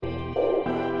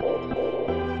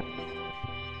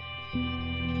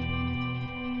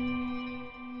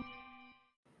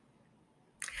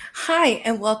Hi,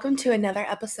 and welcome to another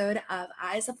episode of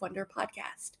Eyes of Wonder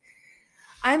podcast.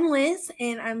 I'm Liz,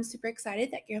 and I'm super excited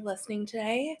that you're listening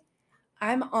today.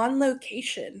 I'm on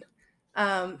location.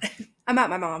 I'm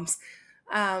at my mom's.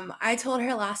 I told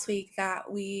her last week that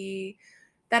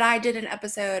I did an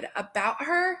episode about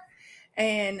her,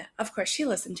 and of course she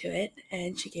listened to it,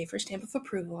 and she gave her stamp of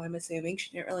approval. I'm assuming she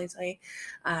didn't really say,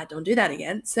 "Don't do that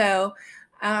again." So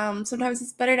sometimes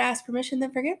it's better to ask permission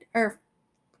than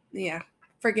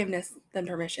forgiveness than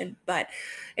permission, but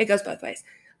it goes both ways.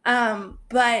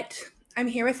 But I'm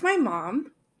here with my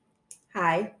mom.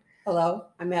 Hi. Hello.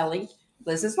 I'm Ellie,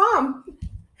 Liz's mom.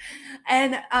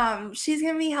 And she's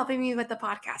going to be helping me with the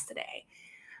podcast today.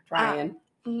 Trying.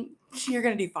 You're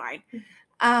going to do fine.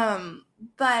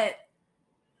 But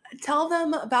tell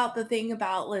them about the thing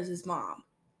about Liz's mom.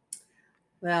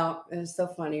 Well, it was so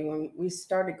funny. When we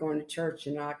started going to church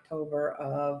in October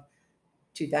of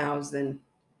 2000,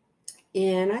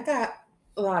 and I got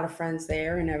a lot of friends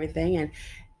there and everything,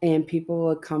 and people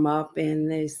would come up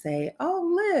and they say,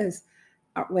 "Oh, Liz."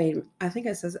 Wait, I think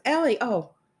it says Ellie. Oh,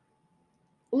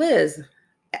 Liz.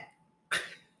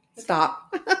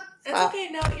 Stop. It's okay.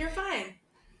 No, you're fine.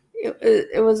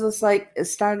 It was just like, it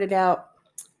started out,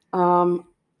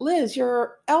 Liz,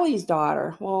 you're Ellie's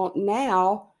daughter. Well,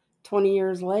 now, 20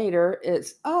 years later,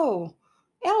 it's, oh,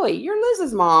 Ellie, you're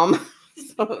Liz's mom.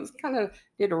 So it was kind of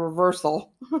did a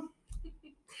reversal.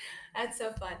 That's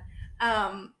so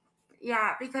fun.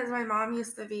 Yeah, because my mom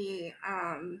used to be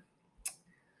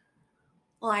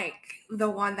like the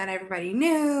one that everybody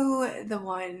knew, the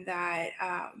one that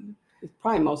It's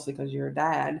probably mostly because you're a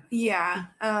dad. yeah.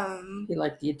 He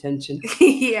liked the attention.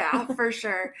 Yeah, for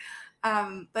sure.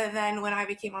 But then when I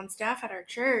became on staff at our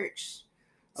church,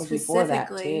 Oh, before that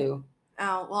specifically, too.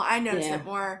 well, I noticed Yeah. it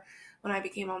more when I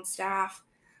became on staff,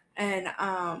 and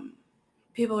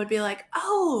people would be like,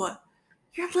 "Oh,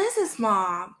 you're Liz's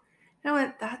mom." And I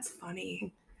went, "That's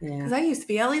funny." Yeah. Because I used to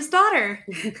be Ellie's daughter.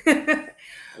 Yeah.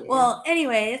 Well,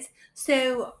 anyways,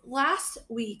 so last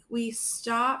week we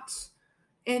stopped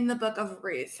in the book of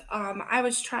Ruth. I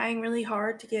was trying really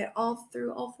hard to get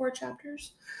through all 4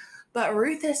 chapters, but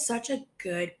Ruth is such a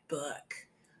good book.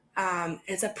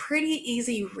 It's a pretty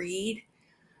easy read,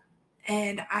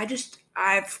 and I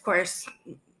of course,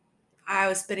 I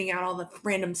was spitting out all the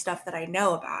random stuff that I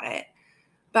know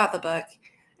about the book,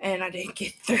 and I didn't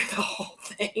get through the whole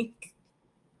thing.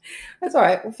 That's all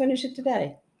right. We'll finish it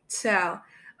today. So,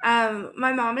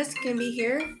 my mom is going to be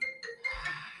here.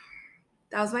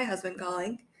 That was my husband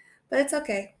calling, but it's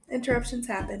okay. Interruptions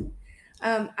happen.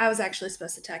 I was actually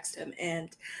supposed to text him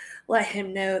and let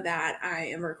him know that I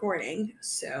am recording.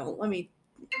 So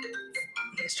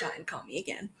he's trying to call me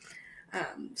again.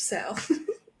 So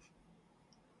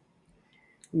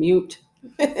Mute.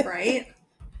 Right?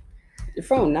 Your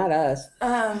phone, not us.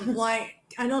 I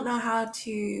don't know how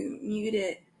to mute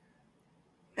it.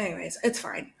 Anyways, it's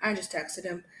fine. I just texted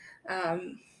him.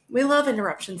 We love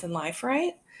interruptions in life,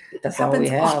 right? That's it all we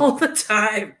happens have. all the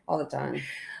time. All the time.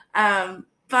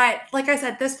 But like I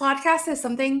said, this podcast is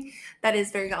something that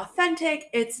is very authentic.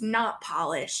 It's not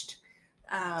polished.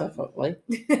 Definitely.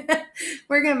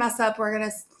 We're going to mess up. We're going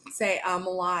to say a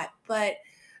lot. But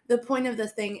the point of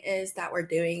this thing is that we're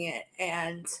doing it.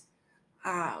 And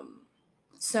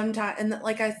sometimes, and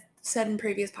like I said in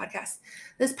previous podcasts,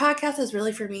 this podcast is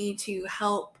really for me to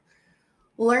help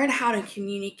learn how to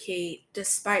communicate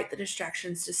despite the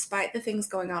distractions, despite the things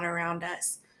going on around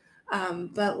us.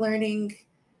 But learning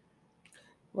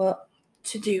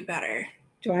to do better.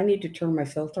 Do I need to turn my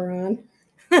filter on?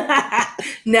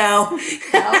 No.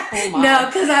 Oh no,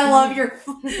 because I love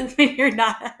when you're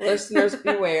not. Listeners,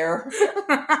 beware.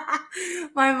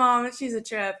 My mom, she's a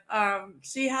trip.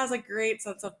 She has a great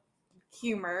sense of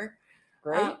humor.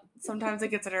 Great. Sometimes it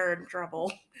gets her in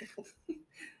trouble.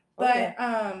 Okay.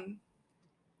 But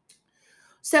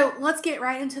so let's get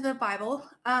right into the Bible.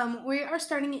 We are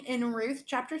starting in Ruth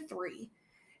chapter 3.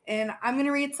 And I'm going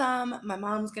to read some. My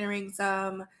mom's going to read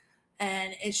some.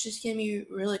 And it's just going to be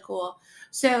really cool.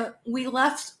 So we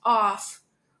left off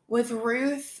with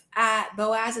Ruth at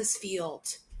Boaz's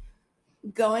field,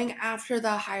 going after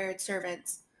the hired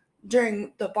servants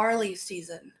during the barley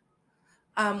season.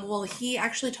 Well, he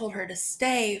actually told her to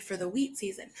stay for the wheat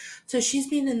season. So she's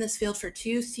been in this field for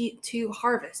two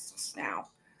harvests now.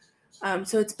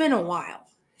 So it's been a while.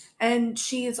 And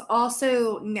she is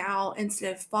also now,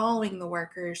 instead of following the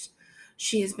workers,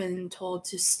 she has been told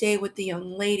to stay with the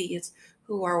young ladies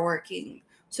who are working.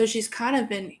 So she's kind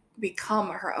of become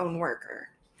her own worker.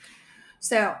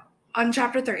 So on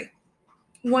chapter 3,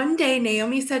 one day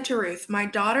Naomi said to Ruth, "My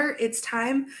daughter, it's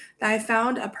time that I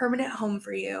found a permanent home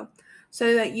for you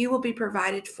so that you will be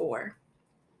provided for."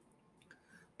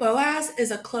 Boaz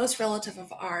is a close relative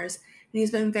of ours, and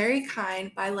he's been very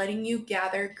kind by letting you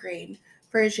gather grain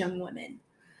for his young women.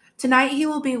 Tonight he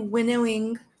will be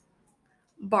winnowing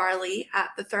barley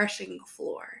at the threshing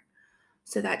floor.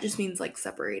 So that just means like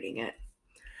separating it.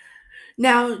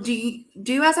 Now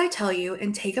do as I tell you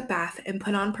and take a bath and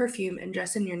put on perfume and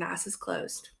dress in your nicest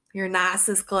clothes. Your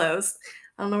nicest clothes.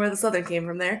 I don't know where the southern came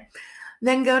from there.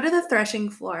 Then go to the threshing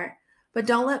floor, but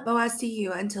don't let Boaz see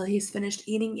you until he's finished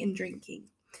eating and drinking.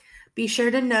 Be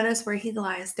sure to notice where he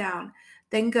lies down.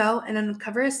 Then go and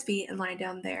uncover his feet and lie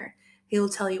down there. He will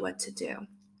tell you what to do.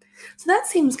 So that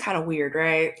seems kind of weird,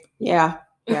 right? Yeah.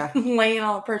 Yeah. Laying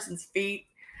on a person's feet.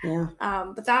 Yeah.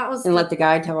 But that was And let the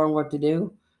guy tell her what to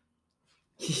do.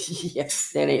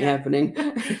 Yes, that ain't happening.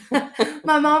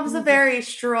 My mom's a very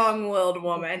strong-willed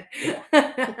woman. Do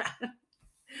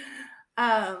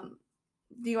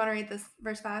you want to read this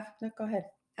verse 5? No, go ahead.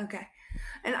 Okay.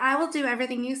 And I will do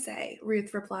everything you say,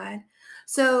 Ruth replied.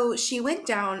 So she went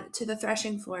down to the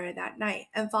threshing floor that night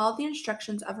and followed the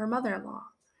instructions of her mother-in-law.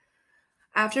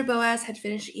 After Boaz had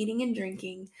finished eating and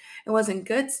drinking and was in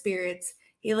good spirits,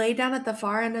 he lay down at the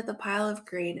far end of the pile of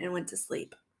grain and went to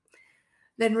sleep.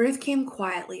 Then Ruth came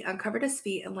quietly, uncovered his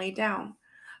feet, and lay down.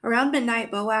 Around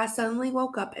midnight, Boaz suddenly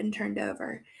woke up and turned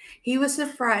over. He was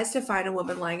surprised to find a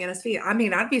woman lying at his feet. I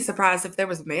mean, I'd be surprised if there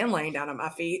was a man laying down at my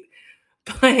feet.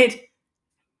 But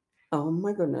oh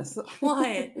my goodness.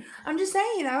 What? I'm just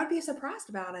saying, I would be surprised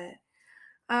about it.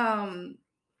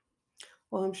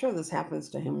 Well, I'm sure this happens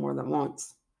to him more than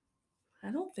once.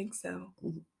 I don't think so.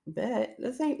 Bet.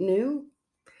 This ain't new.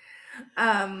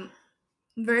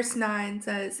 Verse 9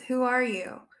 says, "Who are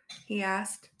you?" he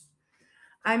asked.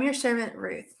 "I'm your servant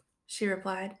Ruth," she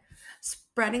replied,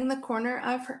 Spread the corner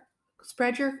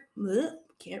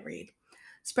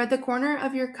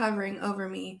of your covering over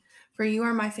me, for you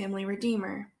are my family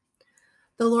redeemer.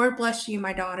 "The Lord bless you,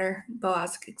 my daughter,"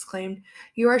 Boaz exclaimed.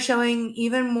 "You are showing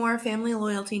even more family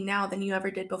loyalty now than you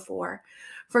ever did before,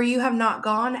 for you have not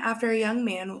gone after a young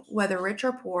man, whether rich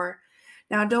or poor.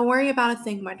 Now don't worry about a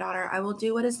thing, my daughter. I will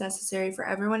do what is necessary, for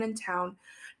everyone in town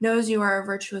knows you are a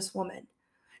virtuous woman."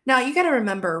 Now you got to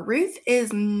remember, Ruth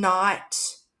is not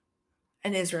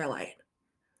an Israelite.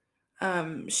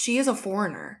 She is a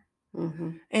foreigner.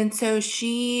 Mm-hmm. And so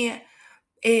she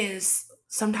is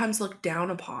sometimes looked down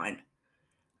upon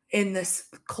in this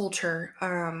culture.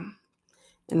 And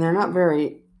they're not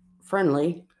very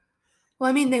friendly. Well,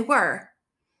 I mean, they were.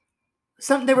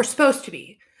 They were supposed to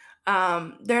be.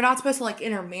 They're not supposed to like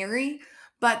intermarry,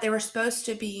 but they were supposed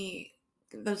to be.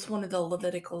 That's one of the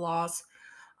Levitical laws.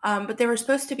 But they were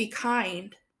supposed to be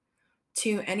kind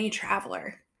to any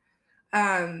traveler.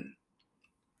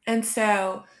 And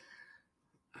so,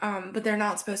 but they're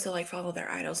not supposed to like follow their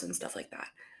idols and stuff like that.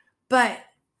 But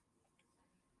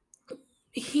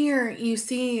here you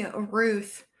see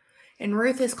Ruth, and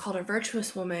Ruth is called a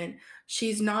virtuous woman.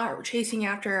 She's not chasing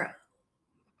after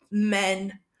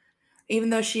men,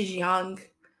 even though she's young.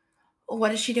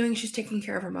 What is she doing? She's taking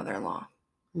care of her mother-in-law.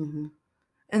 Mm-hmm.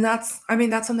 And that's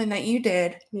something that you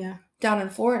did. Yeah. Down in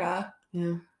Florida.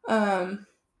 Yeah.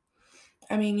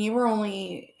 I mean, you were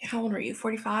only, how old were you?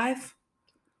 45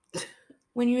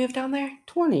 when you moved down there?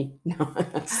 20. No.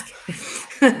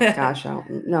 Gosh,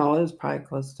 no, it was probably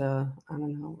close to, I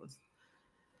don't know.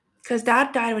 Because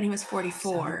Dad died when he was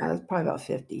 44. I was probably about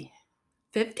 50.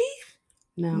 50?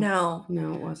 No,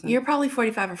 it wasn't. You're probably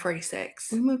 45 or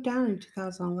 46. We moved down in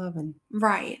 2011.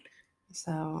 Right.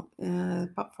 So,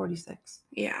 about 46.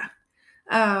 Yeah.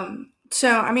 So,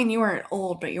 I mean, you weren't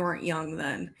old, but you weren't young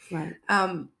then. Right.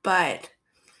 But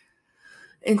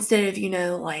instead of,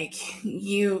 like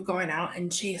you going out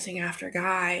and chasing after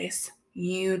guys,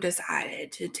 you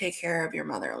decided to take care of your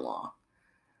mother-in-law,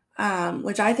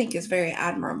 which I think is very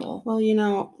admirable. Well,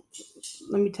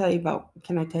 let me tell you about,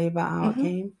 can I tell you about how it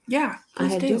came? Yeah, I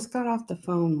had just got off the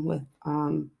phone with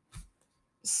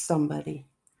somebody.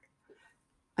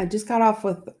 I just got off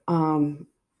with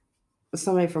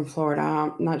somebody from Florida.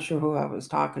 I'm not sure who I was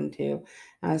talking to.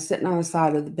 I was sitting on the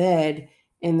side of the bed,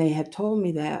 and they had told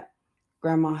me that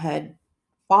Grandma had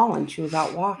fallen. She was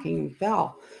out walking and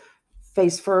fell.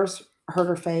 Face first, hurt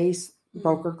her face,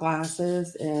 broke her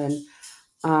glasses, and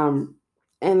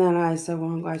then I said, well,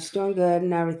 I'm glad she's doing good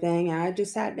and everything. And I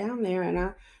just sat down there, and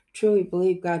I truly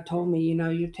believe God told me,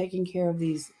 you're taking care of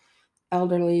these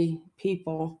elderly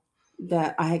people,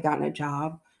 that I had gotten a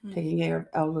job taking care of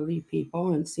elderly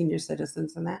people and senior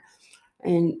citizens and that.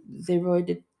 And they really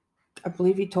did. I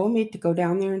believe he told me to go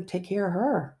down there and take care of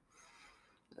her.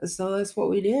 So that's what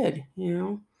we did,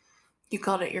 You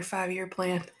called it your 5-year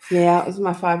plan. Yeah, it was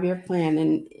my 5-year plan.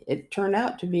 And it turned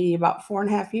out to be about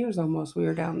 4.5 years almost we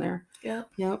were down there. Yep.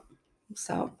 Yep.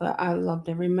 So, but I loved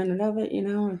every minute of it,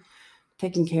 and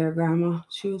taking care of Grandma.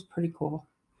 She was pretty cool.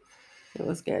 It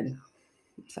was good.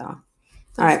 So, all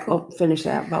That's right, cool. we'll finish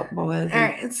that about Boaz. All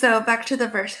right, so back to the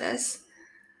verses.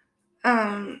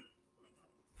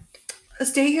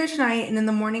 Stay here tonight, and in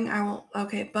the morning I will.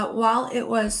 Okay, but while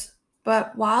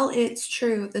it's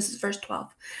true, this is verse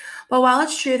 12. But while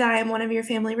it's true that I am one of your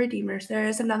family redeemers, there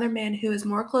is another man who is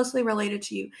more closely related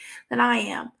to you than I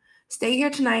am. Stay here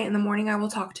tonight. In the morning I will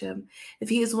talk to him. If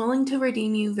he is willing to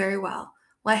redeem you, very well.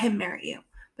 Let him marry you.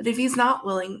 But if he's not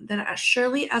willing, then as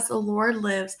surely as the Lord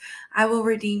lives, I will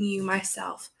redeem you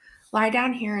myself. Lie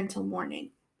down here until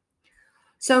morning.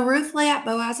 So Ruth lay at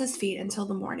Boaz's feet until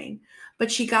the morning,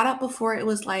 but she got up before it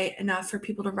was light enough for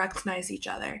people to recognize each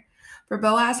other. For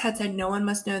Boaz had said no one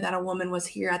must know that a woman was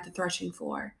here at the threshing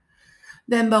floor.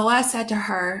 Then Boaz said to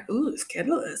her, "Ooh,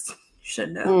 scandalous. You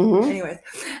should know." Mm-hmm. Anyways,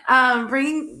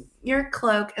 bring your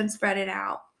cloak and spread it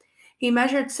out. He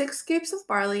measured 6 scoops of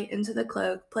barley into the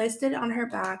cloak, placed it on her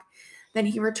back, then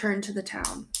he returned to the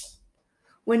town.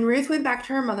 When Ruth went back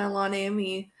to her mother-in-law,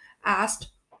 Naomi asked,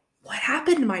 "What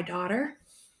happened, my daughter?"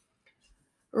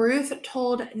 Ruth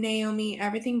told Naomi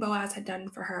everything Boaz had done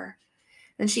for her.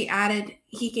 And she added,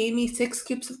 "He gave me 6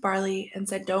 scoops of barley and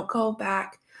said, 'Don't go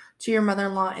back to your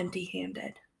mother-in-law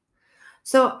empty-handed.'"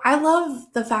 So I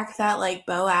love the fact that, like,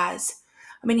 Boaz,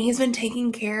 I mean, he's been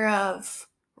taking care of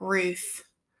Ruth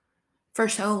for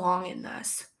so long in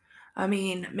this. I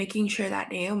mean, making sure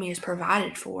that Naomi is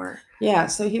provided for. Yeah,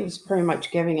 so he was pretty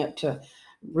much giving it to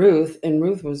Ruth, and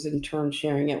Ruth was in turn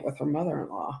sharing it with her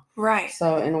mother-in-law. Right.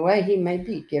 So in a way, he may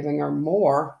be giving her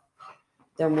more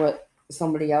than what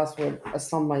somebody else would,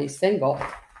 somebody single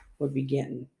would be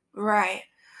getting. Right.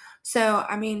 So,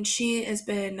 I mean,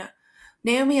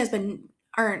 Naomi has been,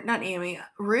 or not Naomi,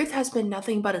 Ruth has been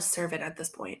nothing but a servant at this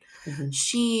point. Mm-hmm.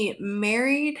 She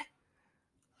married,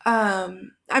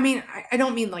 I mean, I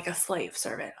don't mean like a slave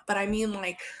servant, but I mean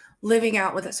like living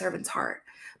out with a servant's heart,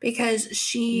 because More of a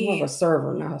she,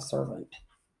 server, not a servant.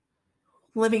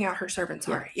 living out her servant's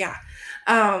Yeah. heart.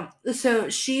 Yeah. So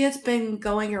she has been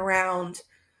going around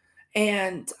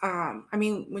and, I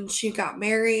mean, when she got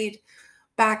married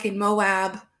back in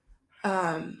Moab,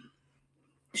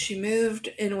 she moved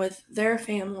in with their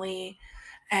family,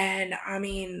 and I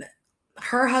mean,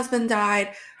 her husband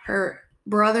died, her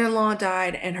brother-in-law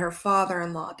died, and her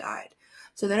father-in-law died.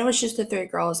 So then it was just the 3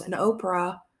 girls, and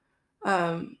Orpah,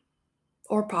 not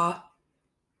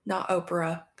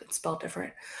Oprah, it's spelled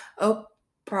different.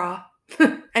 Oprah.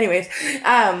 Anyways,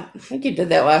 I think you did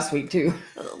that last week too.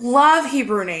 love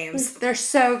Hebrew names. They're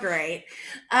so great.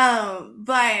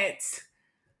 But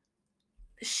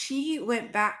she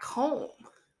went back home.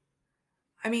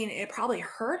 I mean, it probably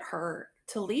hurt her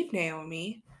to leave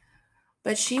Naomi,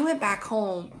 but she went back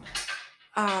home.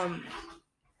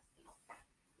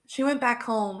 She went back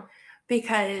home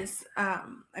because,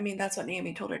 I mean, that's what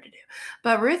Naomi told her to do.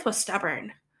 But Ruth was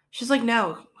stubborn. She's like,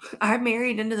 "No, I'm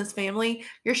married into this family.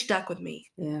 You're stuck with me.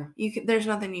 Yeah. There's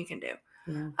nothing you can do."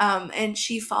 Yeah. And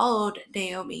she followed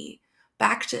Naomi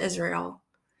back to Israel.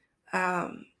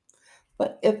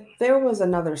 But if there was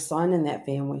another son in that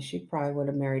family, she probably would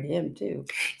have married him too.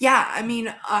 Yeah, I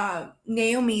mean,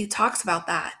 Naomi talks about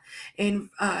that in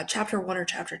chapter 1 or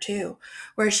chapter 2,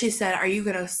 where she said, "Are you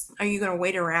gonna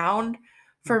wait around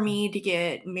for me to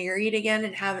get married again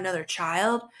and have another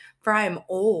child? For I am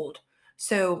old,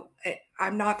 so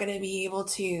I'm not gonna be able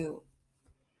to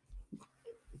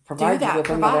Provide you with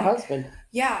another husband."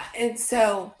 Yeah, and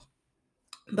so,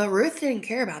 but Ruth didn't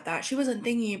care about that. She wasn't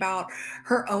thinking about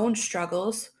her own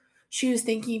struggles. She was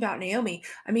thinking about Naomi.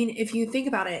 I mean, if you think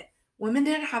about it, women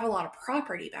didn't have a lot of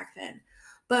property back then.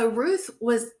 But Ruth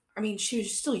was, I mean, she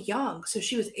was still young, so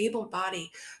she was able-bodied.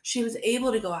 She was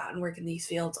able to go out and work in these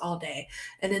fields all day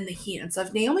and in the heat and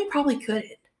stuff. Naomi probably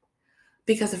couldn't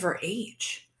because of her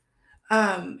age.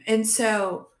 And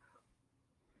so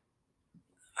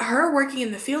her working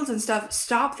in the fields and stuff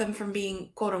stopped them from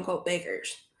being quote unquote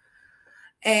beggars.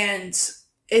 And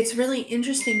it's really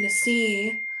interesting to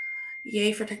see,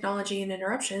 yay for technology and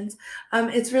interruptions.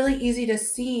 It's really easy to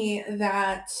see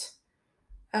that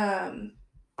um,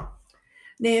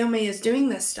 Naomi is doing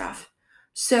this stuff.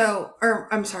 So,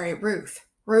 or I'm sorry, Ruth.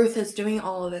 Ruth is doing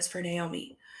all of this for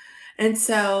Naomi. And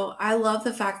so I love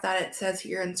the fact that it says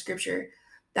here in scripture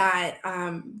that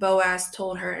Boaz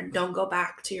told her, "Don't go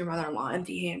back to your mother-in-law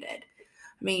empty-handed."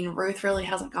 I mean, Ruth really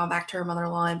hasn't gone back to her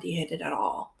mother-in-law empty-handed at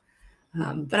all.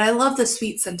 But I love the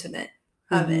sweet sentiment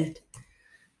of it.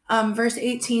 Verse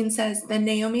 18 says, "Then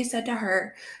Naomi said to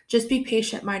her, 'Just be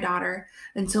patient, my daughter,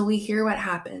 until we hear what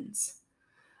happens.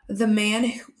 The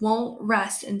man won't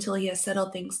rest until he has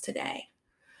settled things today.'"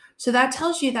 So that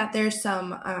tells you that there's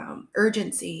some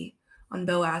urgency on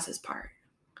Boaz's part.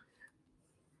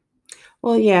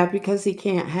 Well, yeah, because he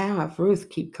can't have Ruth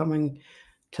keep coming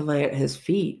to lay at his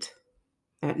feet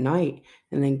at night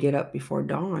and then get up before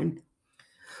dawn.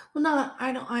 Well, no,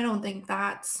 I don't think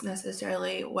that's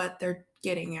necessarily what they're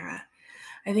getting at.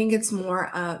 I think it's more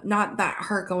not that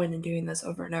her going and doing this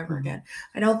over and over Mhm. again.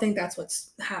 I don't think that's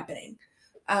what's happening.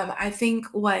 I think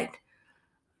what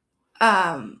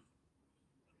um,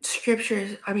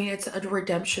 scriptures, I mean, it's a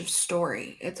redemption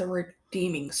story. It's a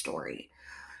redeeming story.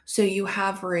 So you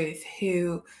have Ruth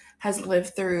who has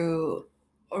lived through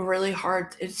a really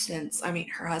hard instance. I mean,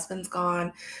 her husband's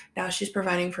gone. Now she's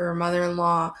providing for her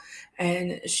mother-in-law,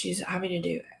 and she's having to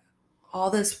do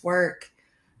all this work,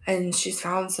 and she's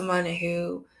found someone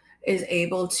who is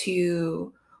able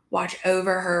to watch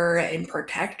over her and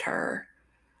protect her.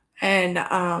 And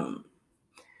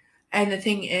the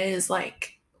thing is,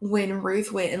 like, when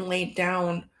Ruth went and laid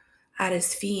down at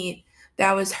his feet,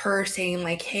 that was her saying,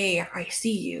 like, hey, I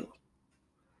see you.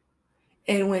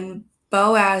 And when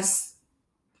Boaz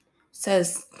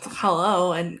says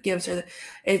hello and gives her,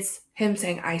 it's him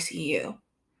saying, I see you.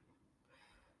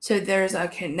 So there's a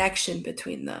connection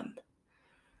between them.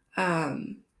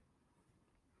 Um,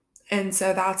 and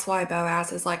so that's why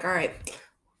Boaz is like, all right,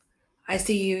 I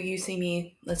see you, you see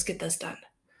me, let's get this done.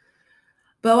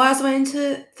 Boaz went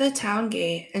into the town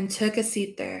gate and took a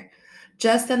seat there.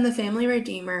 Just then the family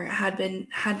redeemer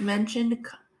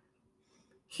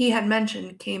he had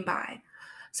mentioned came by.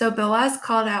 So Boaz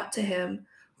called out to him,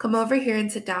 come over here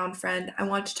and sit down, friend. I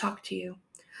want to talk to you.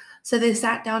 So they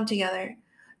sat down together.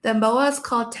 Then Boaz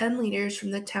called 10 leaders from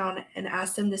the town and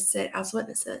asked them to sit as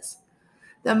witnesses.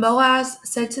 Then Boaz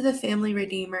said to the family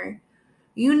redeemer,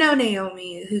 you know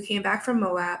Naomi, who came back from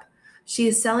Moab. She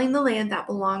is selling the land that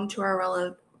belonged to our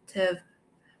relative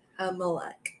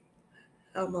Elimelech.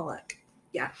 Elimelech.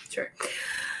 Yeah, sure.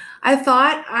 I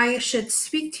thought I should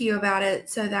speak to you about it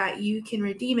so that you can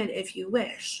redeem it if you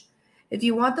wish. If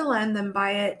you want the land, then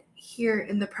buy it here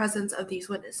in the presence of these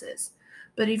witnesses.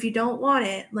 But if you don't want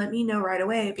it, let me know right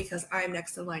away because I'm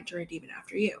next in line to redeem it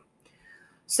after you.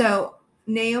 So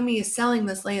Naomi is selling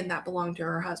this land that belonged to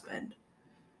her husband.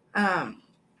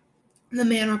 The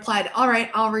man replied, all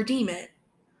right, I'll redeem it,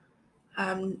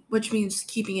 which means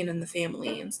keeping it in the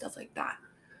family and stuff like that.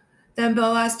 Then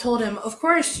Boaz told him, of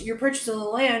course, your purchase of the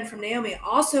land from Naomi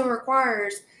also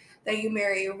requires that you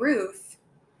marry Ruth,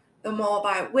 the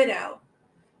Moabite widow.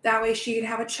 That way she can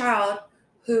have a child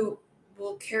who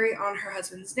will carry on her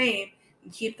husband's name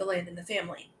and keep the land in the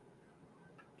family.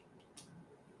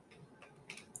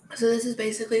 So this is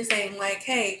basically saying, like,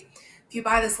 hey, if you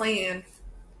buy this land,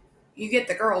 you get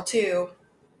the girl too.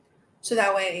 So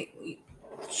that way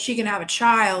she can have a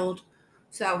child.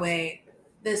 So that way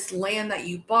this land that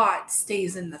you bought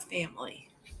stays in the family.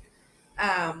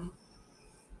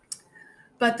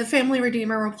 But the family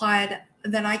redeemer replied,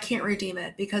 then I can't redeem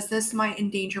it because this might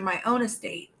endanger my own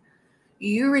estate.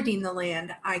 You redeem the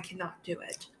land, I cannot do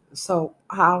it. So,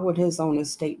 how would his own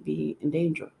estate be in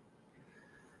danger?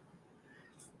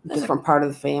 Different part of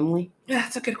the family?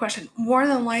 That's a good question. More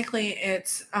than likely,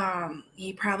 it's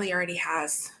he probably already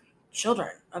has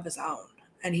children of his own,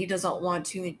 and he doesn't want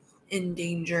to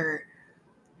endanger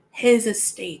his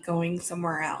estate going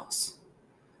somewhere else,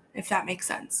 if that makes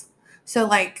sense. So,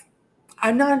 like,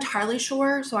 I'm not entirely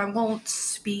sure, so I won't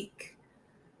speak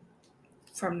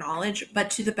from knowledge, but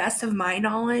to the best of my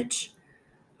knowledge,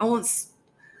 I won't.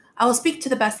 I will speak to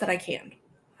the best that I can.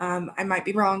 I might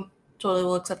be wrong. Totally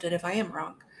will accept it if I am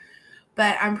wrong.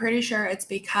 But I'm pretty sure it's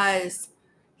because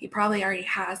he probably already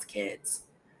has kids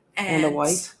And a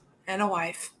wife? And a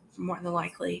wife, more than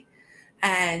likely.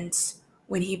 And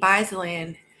when he buys the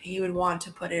land, he would want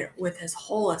to put it with his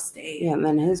whole estate. Yeah, and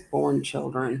then his born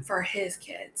children. For his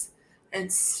kids.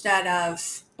 Instead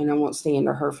of... And it won't stay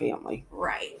under her family.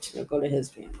 Right. It'll go to his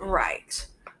family. Right.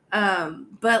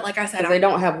 But like I said... They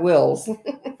don't have wills.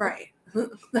 Right.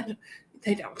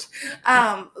 They don't.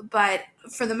 But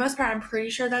for the most part, I'm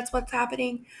pretty sure that's what's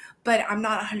happening, but I'm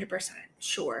not 100%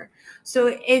 sure.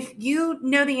 So if you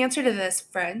know the answer to this,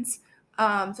 friends,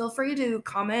 feel free to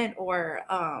comment or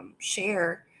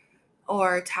share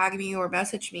or tag me or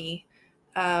message me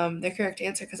the correct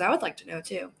answer, because I would like to know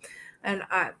too. And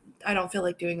I don't feel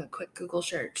like doing a quick Google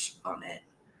search on it,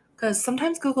 because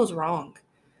sometimes Google's wrong.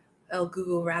 El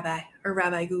Google Rabbi, or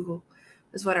Rabbi Google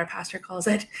is what our pastor calls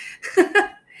it.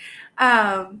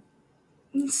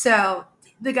 So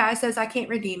the guy says, I can't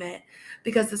redeem it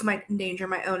because this might endanger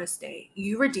my own estate.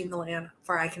 You redeem the land,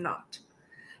 for I cannot.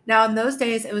 Now, in those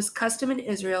days, it was custom in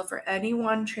Israel for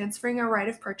anyone transferring a right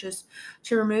of purchase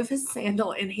to remove his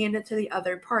sandal and hand it to the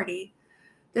other party.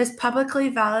 This publicly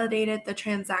validated the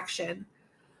transaction.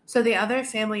 So the other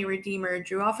family redeemer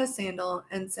drew off a sandal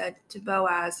and said to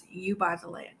Boaz, "You buy the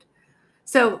land."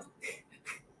 So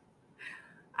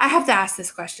I have to ask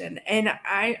this question, and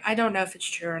I don't know if it's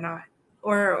true or not.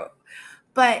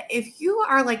 But if you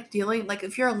are dealing,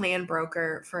 if you're a land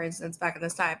broker, for instance, back in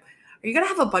this time, are you going to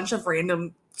have a bunch of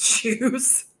random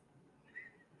shoes?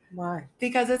 Why?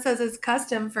 Because it says it's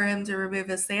custom for him to remove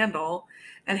his sandal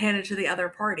and hand it to the other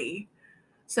party.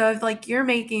 So if you're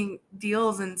making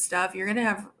deals and stuff, you're going to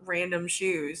have random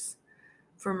shoes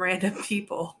from random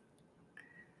people.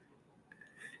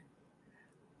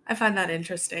 I find that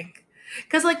interesting.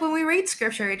 Because when we read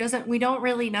scripture, we don't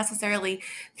really necessarily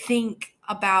think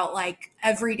about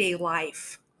everyday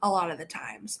life a lot of the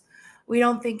times. We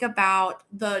don't think about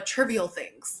the trivial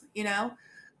things,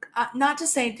 not to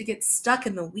say to get stuck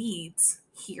in the weeds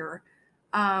here.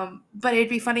 But it'd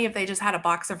be funny if they just had a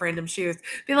box of random shoes.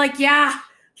 Be like, yeah,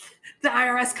 the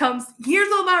IRS comes,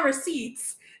 here's all my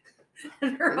receipts.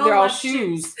 And they're all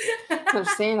shoes. They're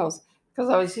sandals. Because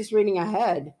I was just reading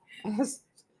ahead.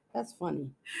 That's funny.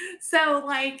 So,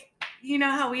 you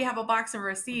know how we have a box of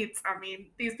receipts? I mean,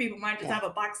 these people might just have a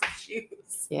box of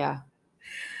shoes. Yeah.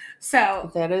 So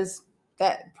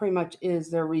that pretty much is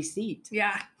their receipt.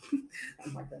 Yeah.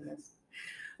 Oh my goodness.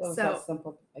 That was that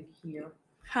simple here.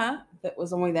 Huh? That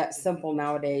was only that simple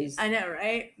nowadays. I know,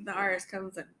 right? The IRS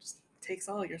comes and just takes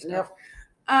all your stuff.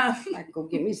 Yep. I go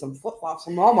get me some flip flops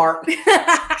from Walmart.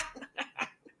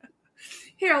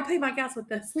 Here, I'll pay my gas with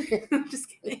this. I'm just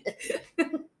kidding.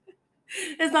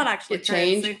 It's not actually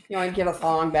change. Currency. You want to get a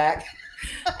thong back?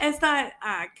 It's not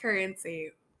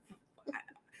currency.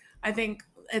 I think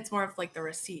it's more of the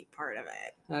receipt part of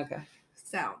it. Okay.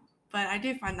 So, but I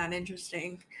do find that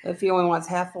interesting. If he only wants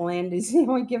half the land, does he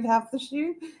only give half the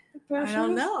shoe? I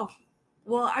don't know.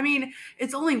 Well, I mean,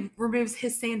 it's only removes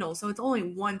his sandal, so it's only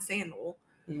one sandal.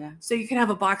 Yeah. So you can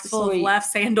have a box full of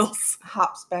left sandals.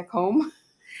 Hops back home.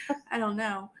 I don't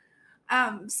know.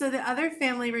 So the other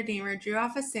family redeemer drew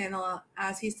off a sandal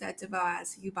as he said to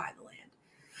Boaz, "You buy the land."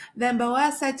 Then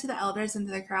Boaz said to the elders and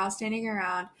to the crowd standing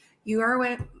around, You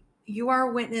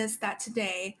are witness that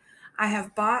today I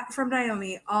have bought from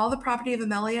Naomi all the property of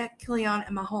Elimelech, Kilion,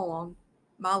 and Mahlon.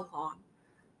 It's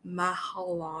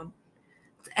Mahlon.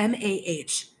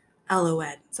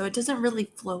 So it doesn't really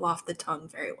flow off the tongue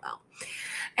very well.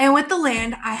 And with the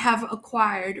land I have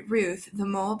acquired Ruth, the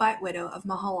Moabite widow of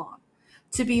Mahlon,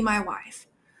 to be my wife.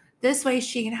 This way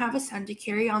she can have a son to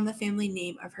carry on the family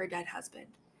name of her dead husband,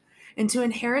 and to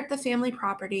inherit the family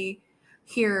property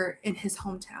here in his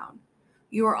hometown.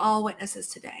 You are all witnesses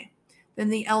today. Then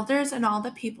the elders and all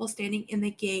the people standing in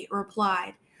the gate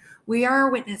replied, We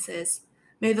are witnesses.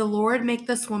 May the Lord make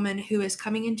this woman who is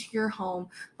coming into your home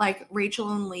like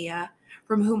Rachel and Leah,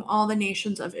 from whom all the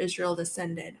nations of Israel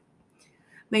descended.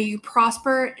 May you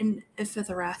prosper in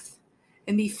Ephrathah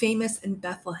and be famous in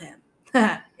Bethlehem.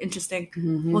 Interesting.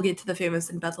 Mm-hmm. We'll get to the famous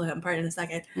in Bethlehem part in a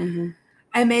second. Mm-hmm.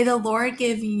 And may the Lord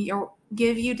give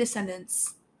you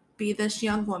descendants. Be this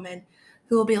young woman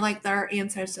who will be like their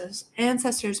ancestors,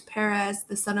 Perez,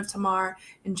 the son of Tamar,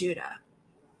 and Judah.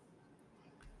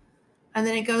 And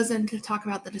then it goes into talk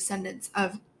about the descendants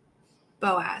of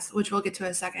Boaz, which we'll get to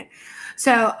in a second.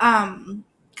 So,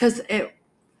 because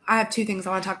I have two things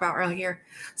I want to talk about right here.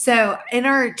 So in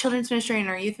our children's ministry and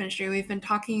our youth ministry, we've been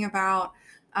talking about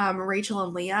Rachel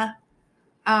and Leah,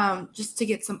 just to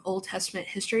get some Old Testament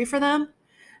history for them.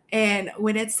 And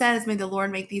when it says, may the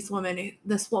Lord make this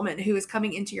woman who is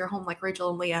coming into your home like Rachel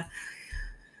and Leah,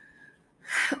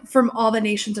 from all the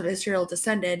nations of Israel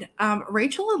descended,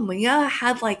 Rachel and Leah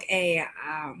had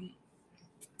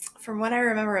from what I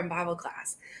remember in Bible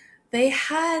class, they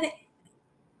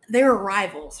were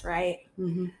rivals, right?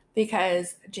 Mm-hmm.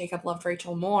 Because Jacob loved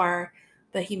Rachel more,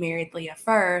 but he married Leah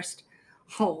first,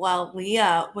 while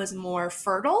Leah was more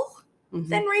fertile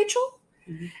than Rachel.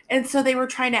 Mm-hmm. And so they were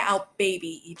trying to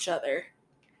out-baby each other.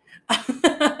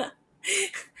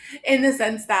 In the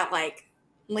sense that,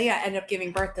 Leah ended up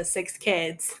giving birth to 6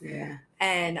 kids. Yeah.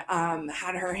 And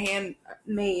had her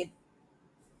handmaid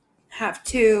have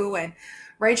 2, and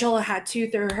Rachel had 2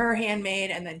 through her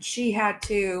handmaid, and then she had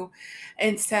 2.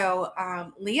 And so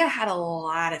Leah had a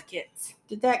lot of kids.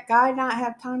 Did that guy not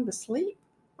have time to sleep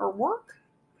or work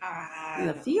in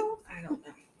the field? I don't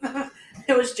know.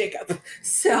 It was Jacob.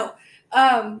 So,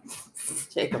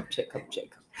 Jacob.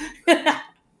 We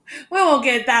won't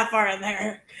get that far in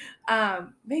there.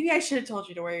 Maybe I should have told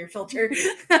you to wear your filter.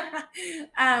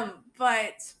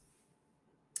 But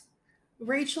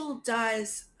Rachel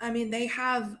does, they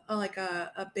have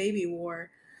a baby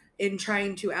war in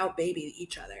trying to outbaby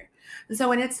each other. And so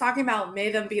when it's talking about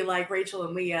may them be like Rachel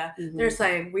and Leah, they're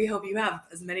saying, we hope you have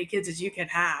as many kids as you can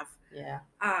have. Yeah.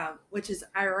 Which is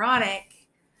ironic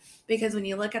because when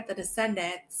you look at the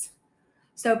descendants,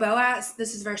 so Boaz,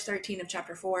 this is verse 13 of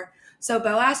chapter 4. So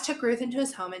Boaz took Ruth into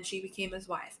his home and she became his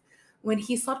wife. When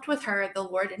he slept with her, the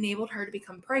Lord enabled her to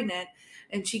become pregnant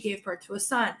and she gave birth to a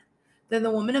son. Then the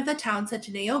woman of the town said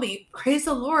to Naomi, praise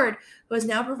the Lord, who has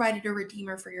now provided a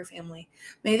redeemer for your family.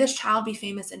 May this child be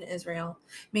famous in Israel.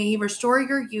 May he restore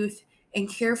your youth and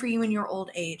care for you in your old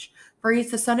age. For he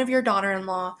is the son of your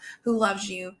daughter-in-law who loves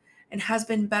you and has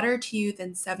been better to you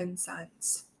than 7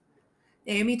 sons.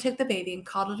 Naomi took the baby and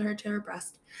coddled her to her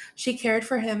breast. She cared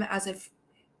for him as if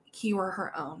he were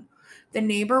her own. The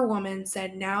neighbor woman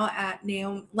said, now at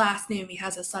last Naomi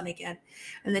has a son again,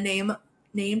 and the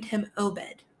named him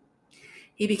Obed.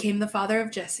 He became the father of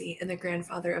Jesse and the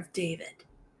grandfather of David.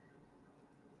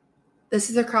 This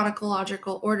is the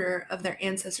chronological order of their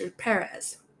ancestor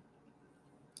Perez.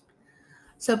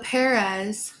 So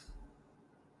Perez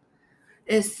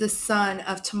is the son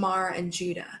of Tamar and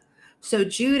Judah. So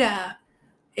Judah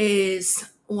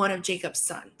is one of Jacob's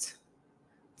sons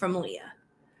from Leah.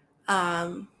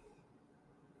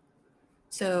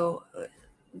 So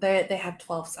they had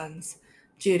 12 sons.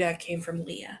 Judah came from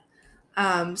Leah.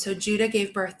 So Judah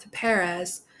gave birth to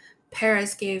Perez.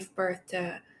 Perez gave birth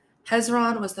to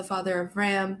Hezron, was the father of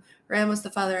Ram. Ram was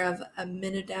the father of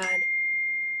Amminadab.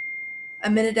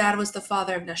 Amminadab was the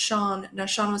father of Nahshon.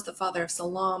 Nahshon was the father of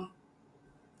Salam.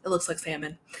 It looks like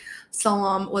salmon.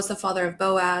 Salam was the father of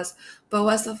Boaz.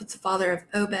 Boaz was the father of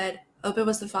Obed. Obed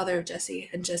was the father of Jesse,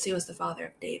 and Jesse was the father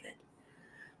of David.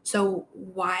 So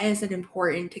why is it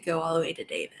important to go all the way to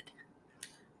David?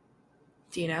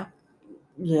 Do you know?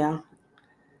 Yeah.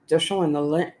 They're showing the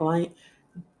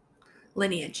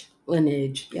Lineage.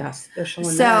 lineage. Yes. They're showing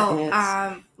So,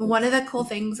 that. one of the cool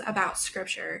things about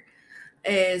scripture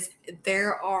is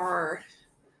there are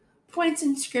points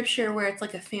in scripture where it's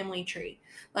like a family tree.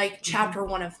 Like chapter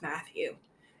 1 of Matthew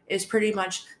is pretty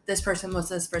much this person was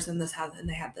this person, this had, and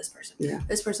they had this person. Yeah.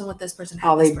 This person with this person had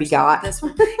all this they person. begot. This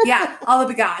one. Yeah, all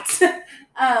the begots.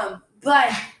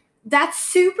 But that's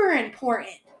super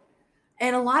important.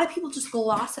 And a lot of people just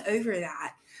gloss over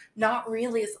that, not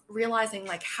really realizing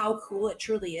like how cool it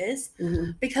truly is.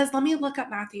 Mm-hmm. Because let me look up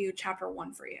Matthew chapter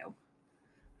 1 for you.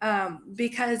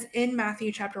 Because in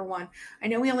Matthew chapter 1, I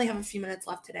know we only have a few minutes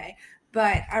left today,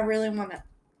 but I really want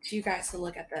you guys to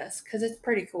look at this because it's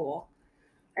pretty cool.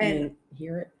 And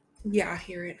hear it? Yeah,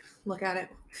 hear it. Look at it.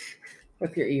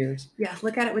 With your ears. Yeah,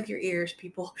 look at it with your ears,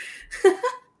 people.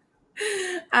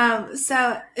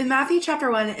 So in Matthew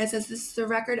chapter 1, it says this is the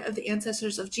record of the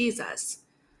ancestors of Jesus,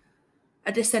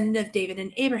 a descendant of David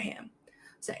and Abraham.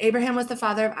 So Abraham was the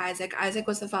father of Isaac. Isaac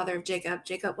was the father of Jacob.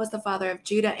 Jacob was the father of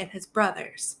Judah and his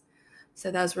brothers.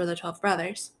 So those were the 12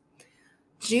 brothers.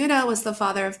 Judah was the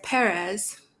father of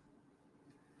Perez,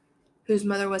 whose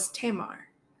mother was Tamar.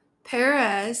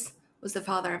 Perez was the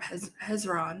father of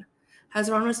Hezron.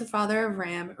 Hezron was the father of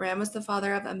Ram. Ram was the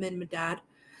father of Amminadab.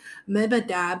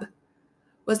 Amminadab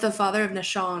was the father of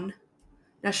Nahshon.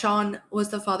 Nahshon was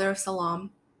the father of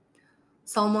Salam.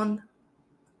 Salmon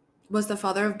was the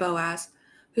father of Boaz,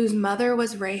 whose mother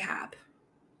was Rahab.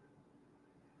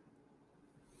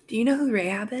 Do you know who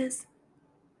Rahab is?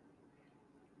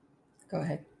 Go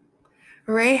ahead.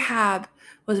 Rahab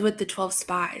was with the 12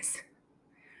 spies.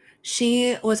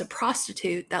 She was a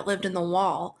prostitute that lived in the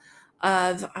wall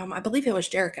of, I believe it was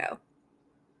Jericho.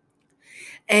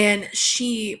 And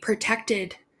she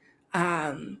protected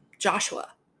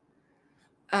Joshua.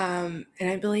 And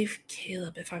I believe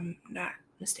Caleb, if I'm not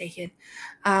mistaken.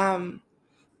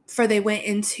 For they went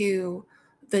into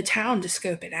the town to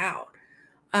scope it out.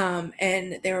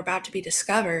 And they were about to be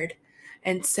discovered.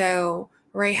 And so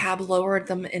Rahab lowered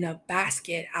them in a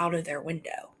basket out of their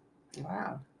window.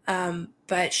 Wow.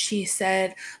 But she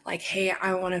said, like, hey,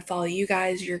 I want to follow you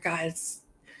guys. Your guys'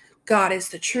 God is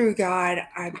the true God.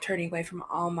 I'm turning away from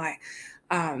all my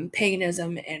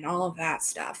paganism and all of that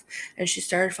stuff. And she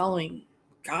started following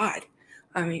God.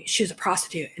 I mean, she was a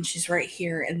prostitute, and she's right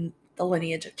here in the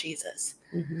lineage of Jesus.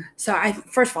 Mm-hmm. So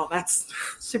first of all, that's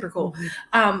super cool.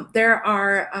 Mm-hmm. There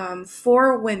are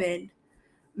 4 women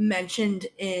mentioned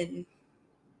in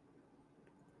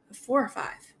 4 or 5.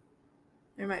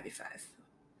 There might be 5.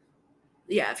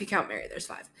 Yeah, if you count Mary, there's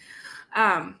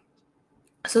 5.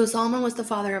 So Solomon was the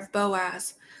father of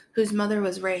Boaz, whose mother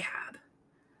was Rahab.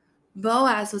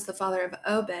 Boaz was the father of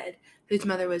Obed, whose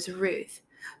mother was Ruth.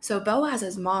 So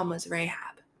Boaz's mom was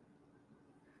Rahab.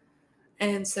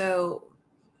 And so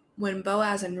when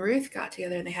Boaz and Ruth got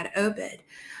together and they had Obed,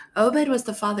 Obed was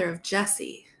the father of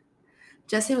Jesse.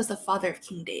 Jesse was the father of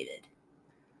King David.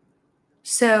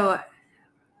 So,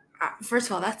 first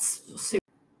of all, that's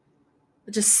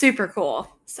just super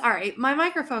cool. Sorry, my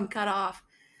microphone cut off.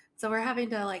 So we're having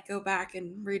to like go back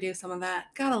and redo some of that.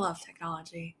 Gotta love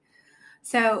technology.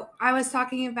 So I was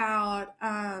talking about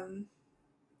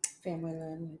family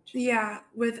lineage. Yeah,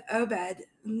 with Obed,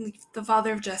 the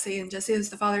father of Jesse, and Jesse was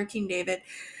the father of King David.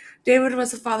 David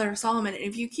was the father of Solomon. And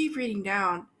if you keep reading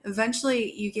down,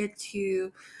 eventually you get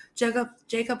to Jacob.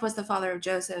 Jacob was the father of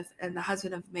Joseph and the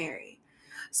husband of Mary.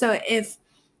 So if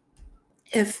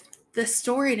the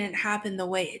story didn't happen the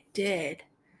way it did,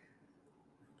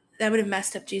 that would have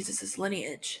messed up Jesus's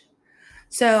lineage.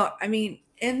 So, I mean,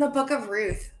 in the book of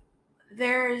Ruth,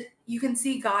 you can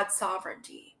see God's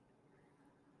sovereignty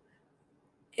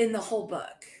in the whole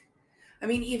book. I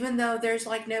mean, even though there's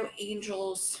like no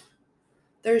angels,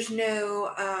 there's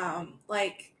no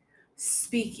like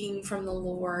speaking from the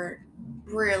Lord,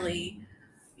 really,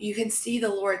 you can see the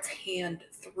Lord's hand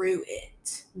through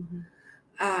it.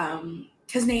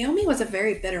 Because Naomi was a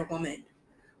very bitter woman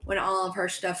when all of her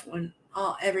stuff,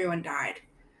 everyone died.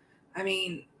 I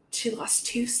mean, she lost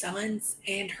 2 sons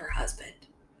and her husband.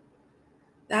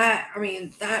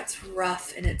 That's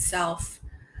rough in itself.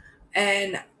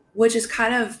 And which is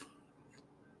kind of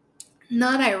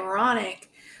not ironic,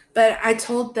 but I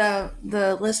told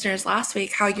the listeners last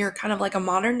week how you're kind of like a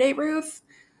modern day Ruth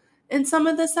in some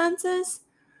of the senses.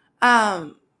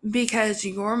 Because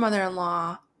your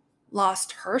mother-in-law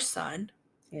lost her son.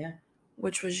 Yeah.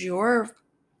 Which was your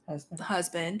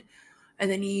husband. And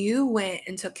then you went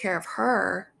and took care of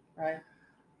her. Right.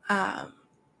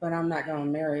 But I'm not going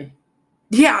to marry.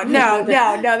 Yeah, no,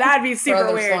 that'd be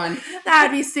super weird. Son.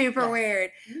 That'd be super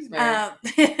weird.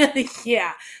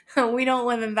 Yeah, we don't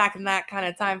live back in that kind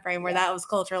of time frame where that was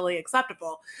culturally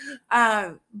acceptable.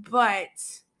 But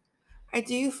I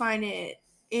do find it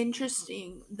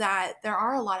interesting that there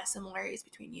are a lot of similarities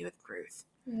between you and Ruth.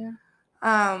 Yeah.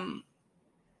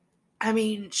 I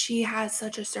mean, she has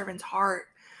such a servant's heart,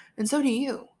 and so do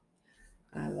you.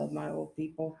 I love my old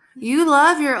people. You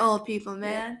love your old people,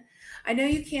 man. Yeah. I know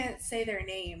you can't say their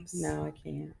names. No, I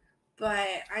can't. But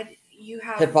you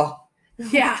have HIPAA.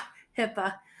 Yeah,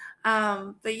 HIPAA.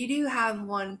 But you do have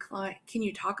one client. Can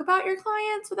you talk about your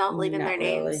clients without leaving their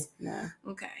names? Really, no.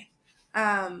 Okay.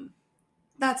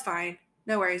 That's fine.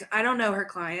 No worries. I don't know her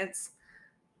clients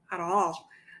at all.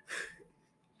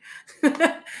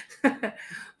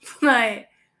 But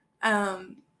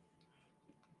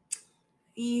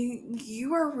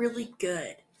you are really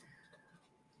good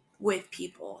with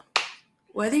people,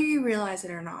 whether you realize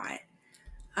it or not.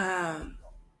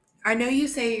 I know you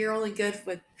say you're only good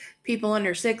with people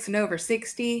under 6 and over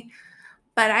 60,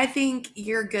 but I think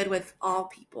you're good with all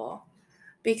people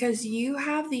because you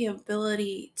have the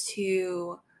ability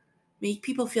to make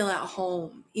people feel at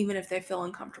home, even if they feel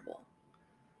uncomfortable.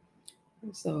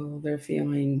 So they're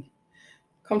feeling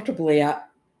comfortably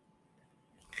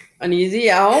uneasy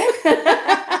at home.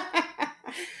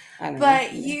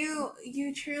 But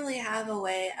you truly have a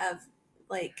way of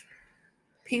like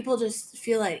people just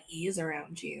feel at ease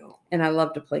around you. And I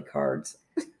love to play cards.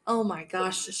 Oh my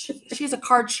gosh, she's a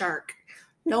card shark.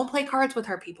 Don't play cards with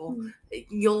her, people.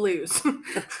 You'll lose.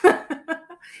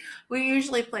 We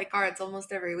usually play cards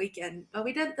almost every weekend, but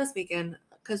we didn't this weekend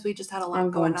because we just had a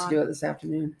lot going on. I'm going to do it this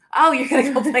afternoon. Oh, you're going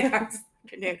to go play cards this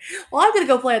afternoon. Well, I'm going to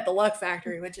go play at the Luck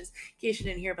Factory, which is, in case you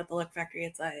didn't hear about the Luck Factory,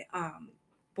 it's a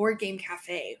board game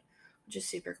cafe, which is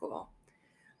super cool.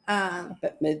 Up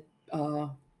at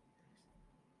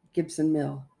Gibson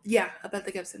Mill. Yeah, up at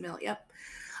the Gibson Mill, yep.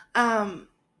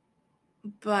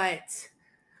 But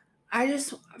I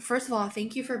just, first of all,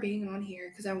 thank you for being on here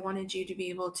because I wanted you to be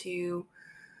able to,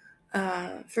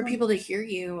 for people to hear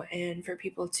you and for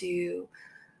people to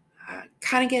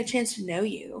kind of get a chance to know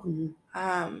you.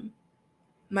 Mm-hmm.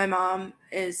 My mom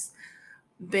has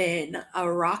been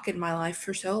a rock in my life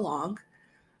for so long.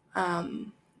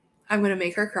 I'm going to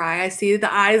make her cry. I see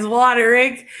the eyes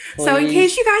watering. Please. So in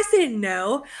case you guys didn't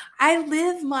know, I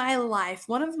live my life.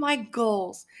 One of my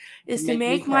goals is to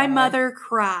make my mother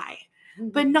cry.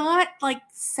 But not like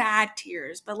sad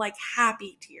tears, but like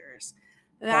happy tears.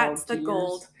 That's the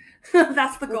gold.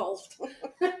 That's the gold.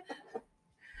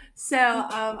 So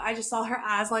I just saw her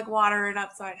eyes like watering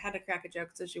up, so I had to crack a joke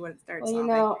so she wouldn't start sobbing. You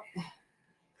know,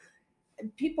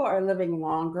 people are living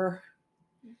longer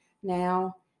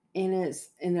now, and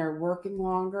they're working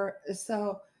longer.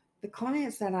 So the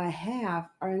clients that I have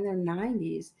are in their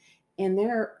 90s, and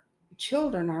their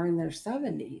children are in their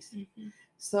 70s. Mm-hmm.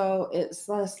 So it's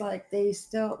less like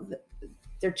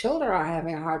their children are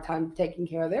having a hard time taking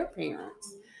care of their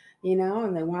parents,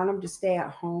 and they want them to stay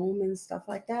at home and stuff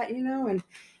like that, and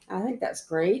I think that's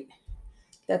great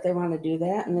that they want to do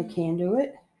that and they can do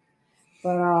it.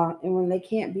 But and when they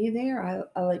can't be there,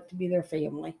 I like to be their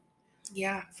family.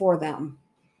 Yeah. For them,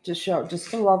 just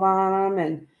to love on them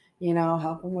and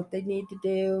help them what they need to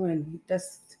do, and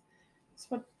that's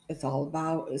what it's all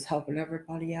about, is helping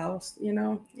everybody else.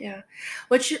 Yeah.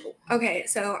 Okay,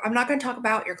 so I'm not going to talk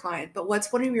about your client, but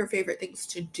what's one of your favorite things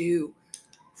to do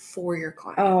for your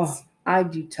clients? Oh, I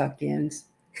do tuck-ins.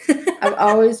 I've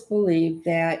always believed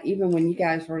that even when you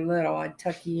guys were little, I'd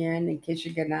tuck you in and kiss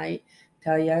you goodnight,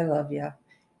 tell you I love you.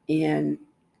 And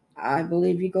I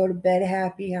believe you go to bed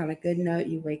happy on a good note,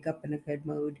 you wake up in a good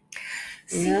mood.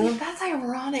 See, that's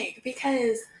ironic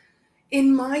because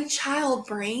in my child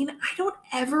brain, I don't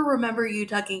ever remember you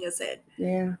tucking us in.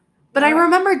 Yeah. But I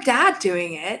remember Dad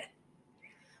doing it.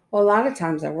 Well, a lot of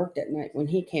times I worked at night when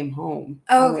he came home.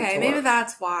 Okay, maybe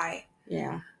that's why.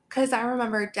 Yeah. Because I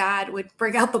remember Dad would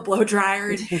bring out the blow dryer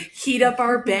and heat up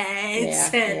our beds.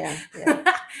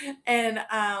 And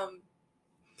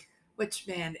which,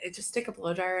 man, it just stick a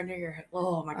blow dryer under your head.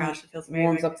 Oh my gosh, it feels amazing.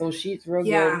 Warms up those sheets real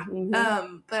good.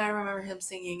 Mm-hmm. But I remember him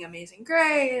singing Amazing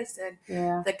Grace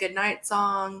and the Goodnight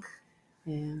song.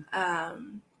 Yeah.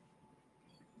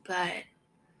 But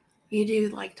you do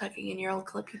like tucking in your old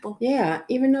clip people? Yeah,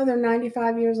 even though they're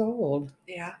 95 years old.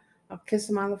 Yeah. I'll kiss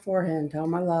them on the forehead and tell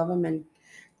them I love them and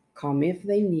call me if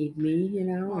they need me,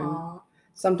 And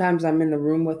sometimes I'm in the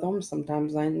room with them.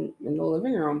 Sometimes I'm in the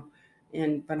living room.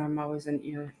 But I'm always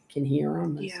can hear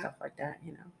them and stuff like that,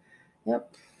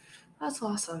 Yep. That's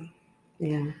awesome.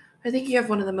 Yeah. I think you have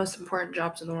one of the most important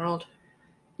jobs in the world.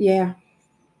 Yeah.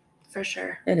 For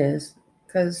sure. It is.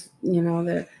 Because,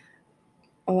 a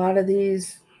lot of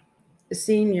these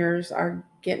seniors are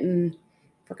getting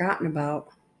forgotten about.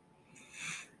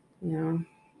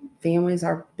 Families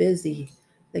are busy.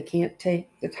 They can't take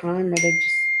the time, or they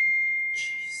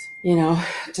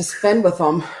just, to spend with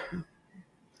them.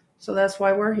 So that's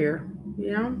why we're here,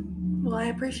 Well, I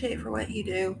appreciate for what you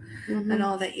do and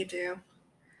all that you do.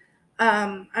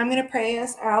 I'm going to pray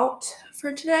us out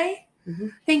for today.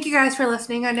 Thank you guys for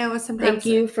listening. I know it was sometimes... Thank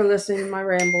you for listening to my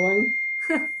rambling.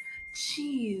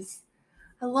 Jeez.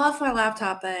 I love my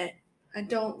laptop, but I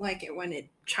don't like it when it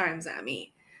chimes at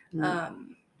me.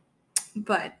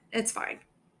 But it's fine.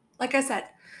 Like I said,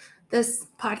 this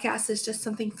podcast is just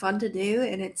something fun to do,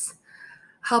 and it's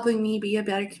helping me be a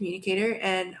better communicator.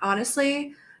 And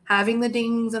honestly, having the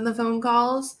dings and the phone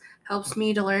calls helps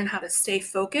me to learn how to stay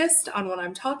focused on what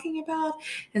I'm talking about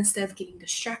instead of getting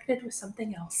distracted with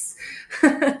something else.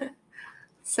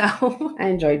 So I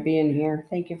enjoyed being here.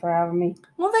 Thank you for having me.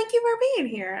 Well, thank you for being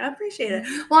here. I appreciate it.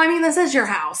 Well, I mean, this is your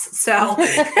house, so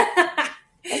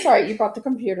that's all right. You brought the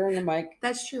computer and the mic.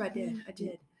 That's true. I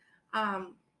did.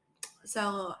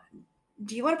 So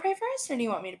do you want to pray first, or do you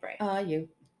want me to pray? You.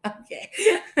 Okay.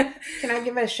 Can I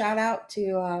give a shout out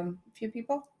to a few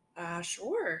people?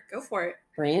 Sure. Go for it.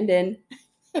 Brandon.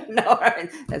 No,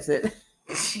 that's it.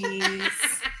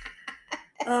 Jeez.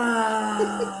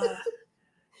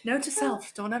 Note to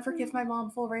self: don't ever give my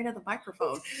mom full reign of the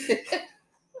microphone.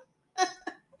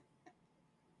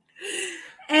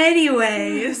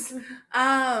 Anyways,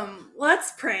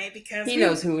 let's pray because he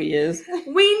knows who he is.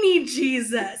 We need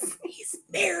Jesus. He's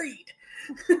married.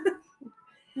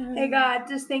 Hey God,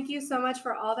 just thank you so much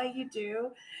for all that you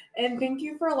do, and thank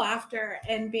you for laughter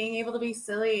and being able to be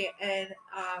silly and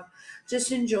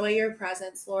just enjoy your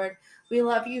presence, Lord. We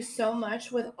love you so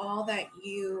much with all that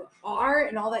you are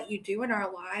and all that you do in our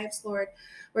lives, Lord.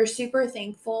 We're super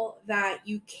thankful that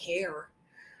you care,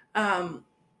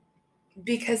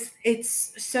 because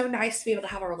it's so nice to be able to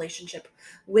have a relationship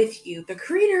with you, the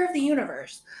creator of the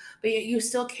universe, but yet you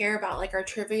still care about like our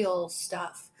trivial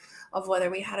stuff of whether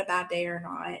we had a bad day or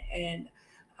not. And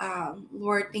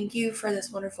Lord, thank you for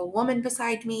this wonderful woman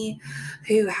beside me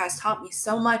who has taught me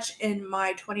so much in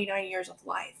my 29 years of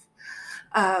life.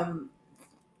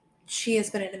 She has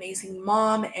been an amazing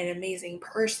mom, an amazing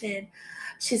person.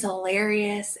 She's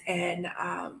hilarious, and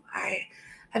I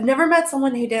have never met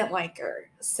someone who didn't like her.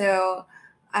 So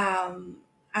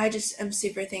I just am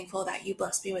super thankful that you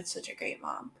blessed me with such a great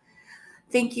mom.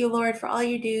 Thank you, Lord, for all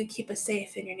you do. Keep us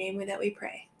safe. In your name that we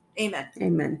pray. Amen.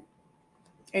 Amen.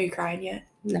 Are you crying yet?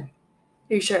 No. Are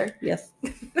you sure? Yes.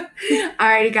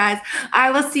 Alrighty, guys. I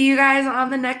will see you guys on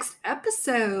the next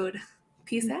episode.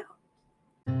 Peace out.